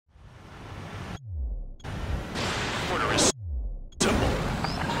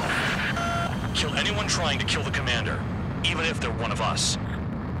Kill anyone trying to kill the commander, even if they're one of us.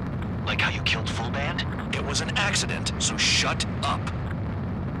 Like how you killed Full Band? It was an accident, so shut up.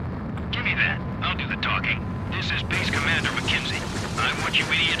 Give me that. I'll do the talking. This is Base Commander McKenzie. I want you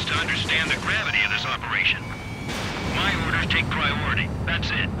idiots to understand the gravity of this operation. My orders take priority. That's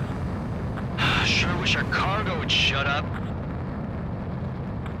it. Sure wish our cargo would shut up.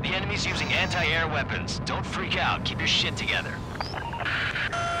 The enemy's using anti-air weapons. Don't freak out. Keep your shit together.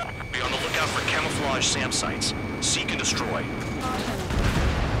 Be on the lookout for camouflage SAM sites. Seek and destroy.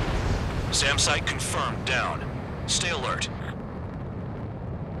 SAM site confirmed down. Stay alert.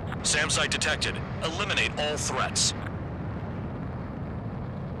 SAM site detected. Eliminate all threats.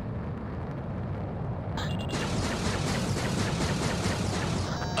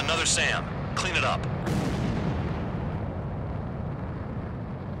 Another SAM. Clean it up.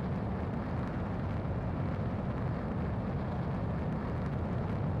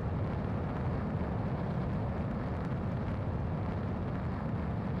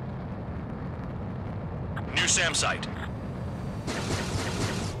 New SAM site.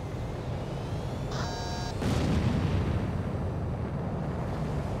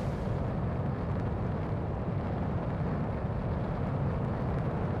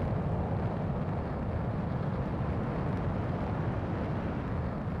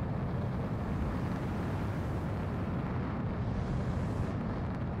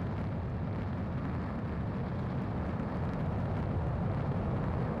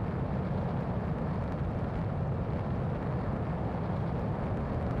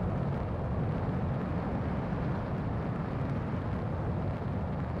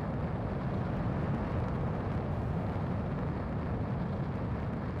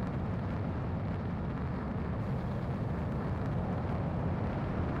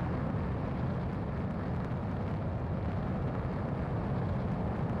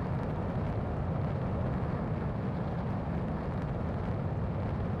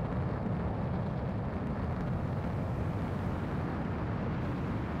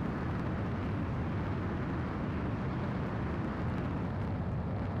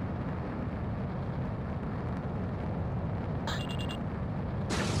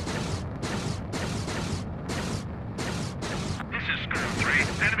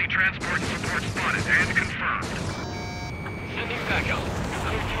 Enemy transport and support spotted and confirmed. Sending backup.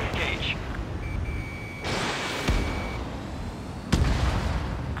 Clear to engage.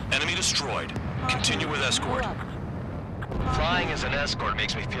 Enemy destroyed. Continue with escort. Flying as an escort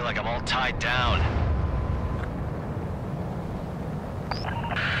makes me feel like I'm all tied down.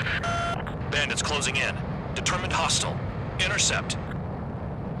 Bandits closing in. Determined hostile. Intercept.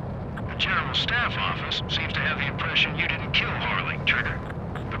 The General Staff Office seems to have the impression you didn't kill Harley, Trigger.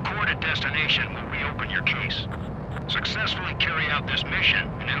 The coordinate destination will reopen your case. Successfully carry out this mission,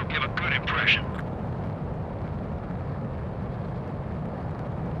 and it'll give a good impression.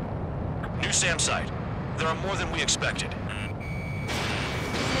 New SAM site. There are more than we expected.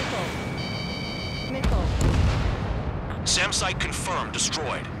 Missile. SAM site confirmed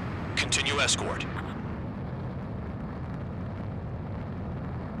destroyed. Continue escort.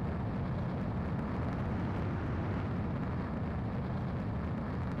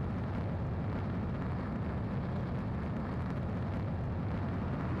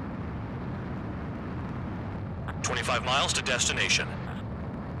 "25 miles to destination."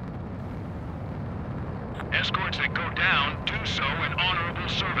 Escorts that go down do so in honorable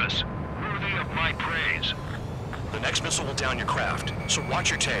service, worthy of my praise. The next missile will down your craft, so watch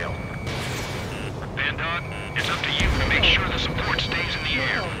your tail. Bandog, it's up to you to make sure the support stays in the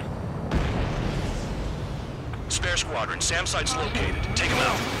air. Spare squadron, SAM site's located. Take them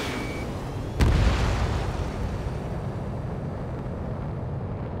out.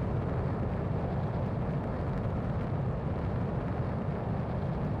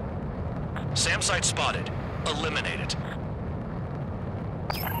 SAM site spotted. Eliminate it.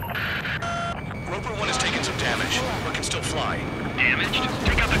 Roper 1 has taken some damage, but can still fly. Damaged?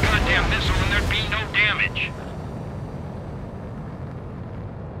 Take out the goddamn missile and there'd be no damage.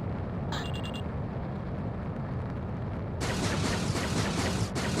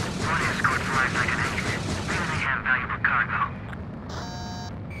 One escort flies like an ace. We only have valuable cargo.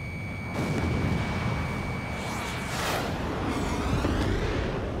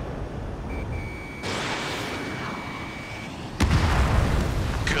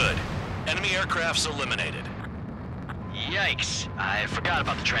 Good. Enemy aircraft's eliminated. Yikes. I forgot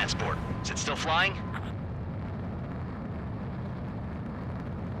about the transport. Is it still flying?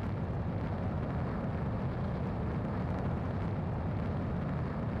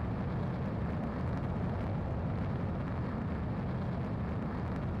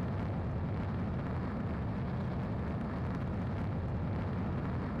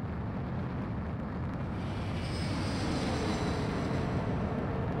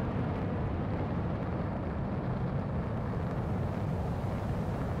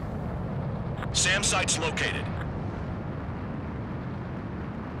 SAM site's located.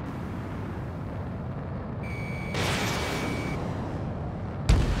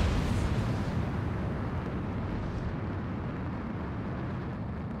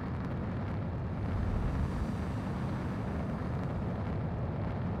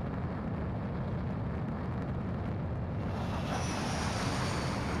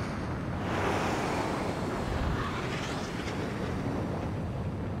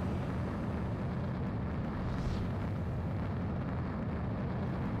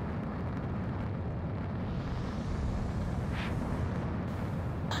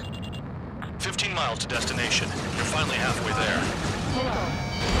 Miles to destination. You're finally halfway there.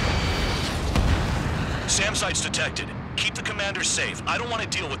 SAM site's detected. Keep the commanders safe. I don't want to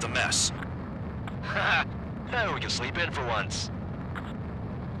deal with the mess. Haha, we can sleep in for once.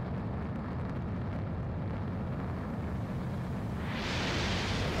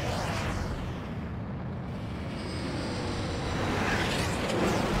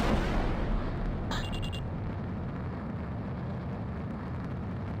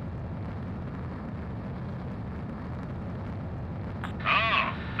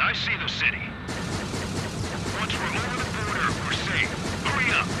 I see the city. Once we're over the border, we're safe. Hurry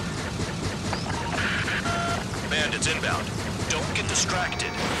up! Bandits inbound. Don't get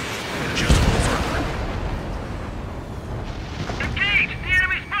distracted. Just a little further. Engage! The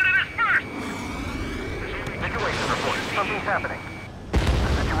enemy spotted us first! Situation report. Something's happening. The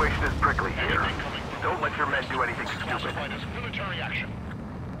situation is prickly here. Don't let your men do anything stupid. Military action.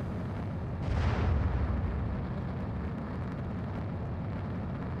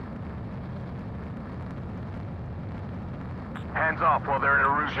 Hands off while they're in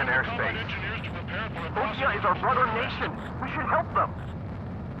Erusian airspace. Ostia is our brother nation. We should help them.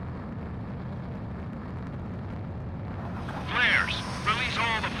 Flares! Release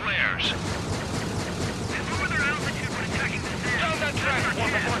all the flares! Lower their altitude when attacking the city. Down that track before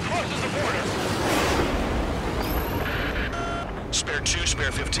it crosses the border! Spare 2,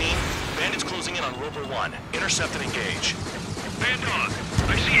 spare 15. Bandits closing in on Roper 1. Intercept and engage. Bandog,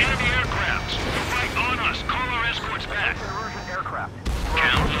 I see enemy aircrafts. They're right on us. Call our escorts back. Erusian aircraft.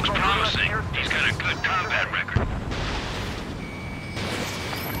 Count looks promising. He's got a good combat record.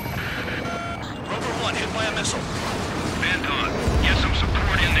 Roper 1 hit by a missile. Bandog, get some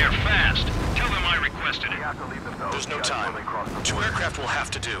support in there fast. Tell them I requested We it. have to leave them though. There's no time. 2 aircraft will have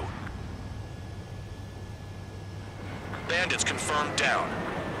to do. Bandits confirmed down.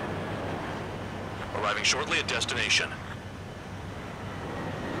 Arriving shortly at destination.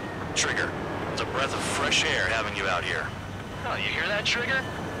 Trigger, it's a breath of fresh air having you out here. Oh, you hear that, Trigger?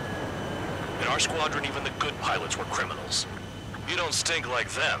 In our squadron, even the good pilots were criminals. You don't stink like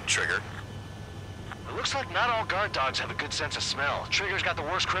them, Trigger. It looks like not all guard dogs have a good sense of smell. Trigger's got the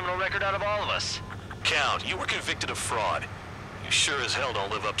worst criminal record out of all of us. Count, you were convicted of fraud. You sure as hell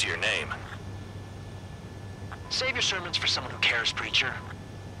don't live up to your name. Save your sermons for someone who cares, preacher.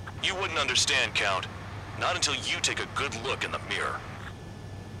 You wouldn't understand, Count. Not until you take a good look in the mirror.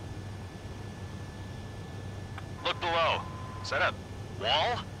 Look below. Is that a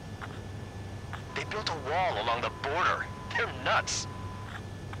wall? They built a wall along the border. They're nuts.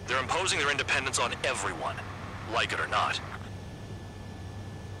 They're imposing their independence on everyone, like it or not.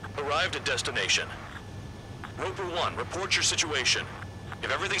 Arrived at destination. Roper 1, report your situation.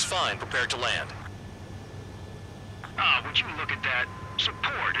 If everything's fine, prepare to land. Ah, would you look at that?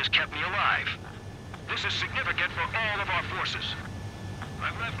 Support has kept me alive. This is significant for all of our forces.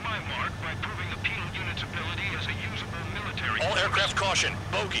 I've left my mark by proving the penal unit's ability as a usable military... All aircraft caution,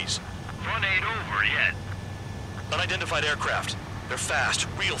 bogies. Fun ain't over yet. Unidentified aircraft. They're fast,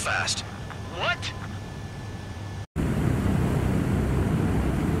 real fast. What?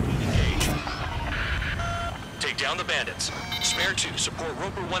 Engage. Take down the bandits. Spare 2, support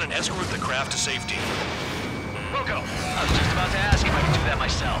Roper 1 and escort the craft to safety. Rocco, I was just about to ask if I could do that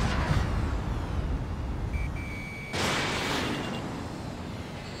myself.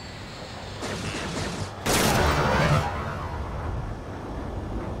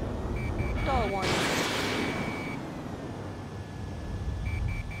 Stall warning.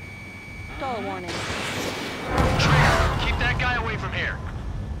 Stall warning. Trigger, keep that guy away from here.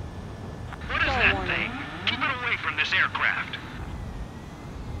 What is Stall that warning. thing? Keep it away from this aircraft.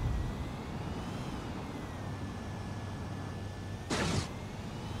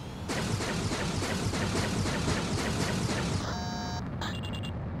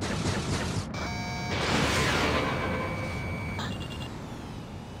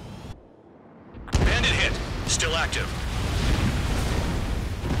 Bandit hit. Still active.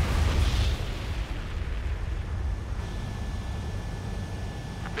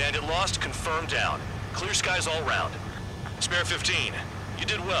 Bandit lost, confirmed down. Clear skies all round. Spare 15. You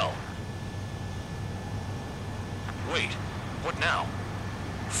did well. Wait, what now?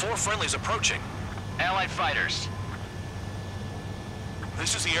 4 friendlies approaching. Allied fighters.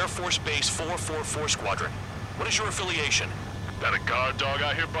 This is the Air Force Base 444 Squadron. What is your affiliation? That a guard dog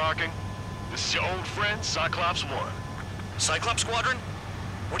out here barking? This is your old friend, Cyclops 1. Cyclops Squadron?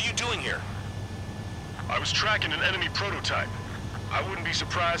 What are you doing here? I was tracking an enemy prototype. I wouldn't be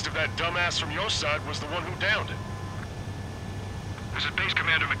surprised if that dumbass from your side was the one who downed it. This is Base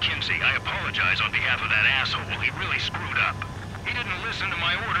Commander McKenzie. I apologize on behalf of that asshole. He really screwed up. He didn't listen to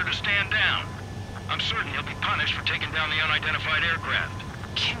my order to stand down. I'm certain he'll be punished for taking down the unidentified aircraft.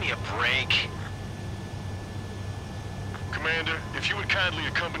 Give me a break. Commander, if you would kindly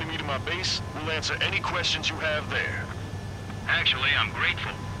accompany me to my base, we'll answer any questions you have there. Actually, I'm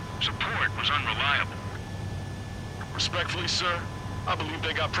grateful. Support was unreliable. Respectfully, sir, I believe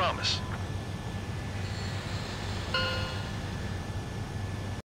they got promise.